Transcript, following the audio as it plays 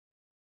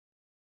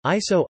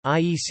ISO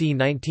IEC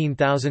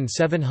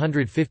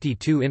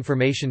 19752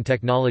 Information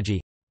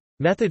Technology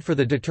method for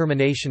the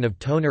determination of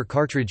toner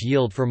cartridge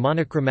yield for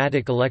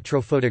monochromatic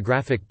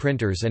electrophotographic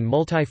printers and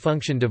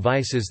multifunction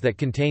devices that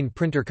contain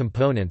printer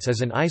components is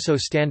an ISO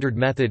standard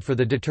method for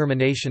the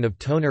determination of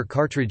toner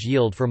cartridge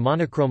yield for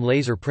monochrome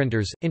laser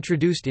printers,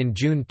 introduced in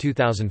June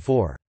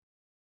 2004.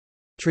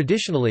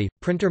 Traditionally,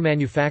 printer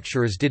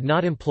manufacturers did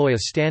not employ a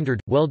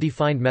standard,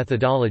 well-defined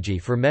methodology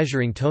for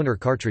measuring toner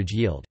cartridge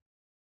yield.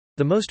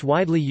 The most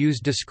widely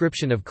used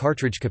description of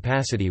cartridge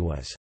capacity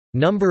was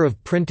number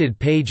of printed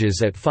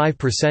pages at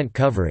 5%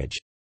 coverage,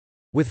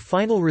 with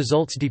final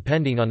results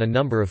depending on a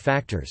number of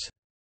factors.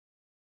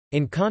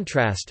 In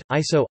contrast,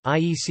 ISO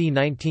IEC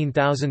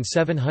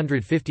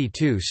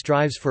 19752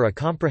 strives for a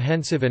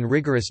comprehensive and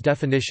rigorous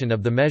definition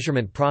of the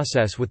measurement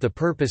process with the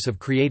purpose of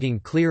creating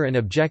clear and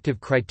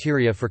objective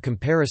criteria for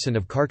comparison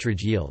of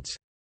cartridge yields.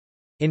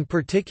 In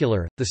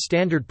particular, the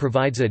standard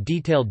provides a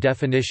detailed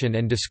definition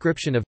and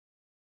description of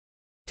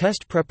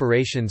test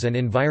preparations and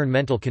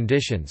environmental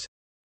conditions,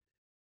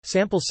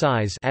 sample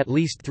size, at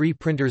least 3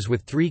 printers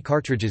with 3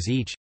 cartridges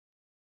each,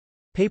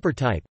 paper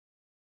type,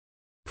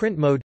 print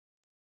mode,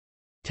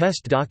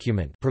 test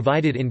document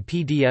provided in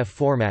PDF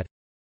format,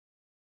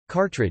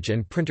 cartridge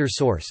and printer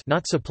source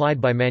not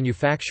supplied by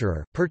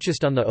manufacturer,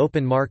 purchased on the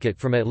open market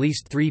from at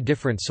least 3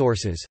 different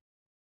sources,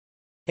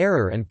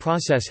 error and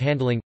process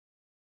handling,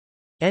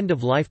 end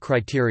of life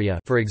criteria,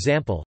 for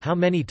example, how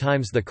many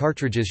times the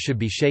cartridges should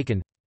be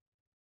shaken.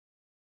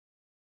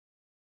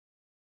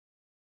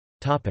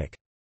 Topic.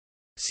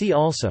 See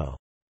also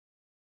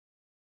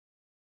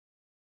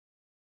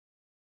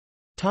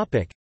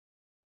Topic.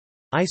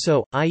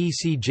 ISO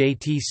IEC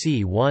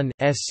JTC 1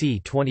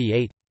 SC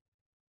 28.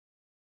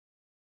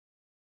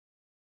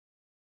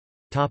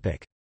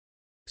 Topic.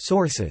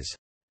 Sources.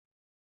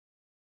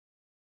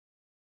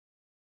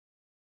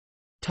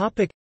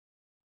 Topic.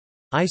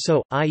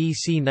 ISO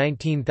IEC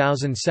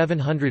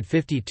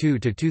 19752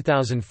 to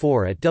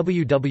 2004 at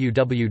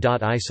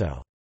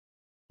www.iso.org.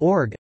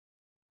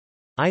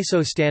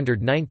 ISO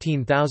standard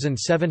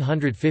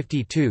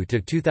 19752 to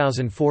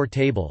 2004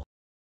 table.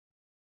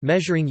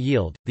 Measuring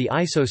yield, the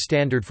ISO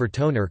standard for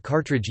toner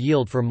cartridge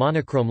yield for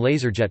monochrome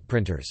laserjet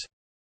printers.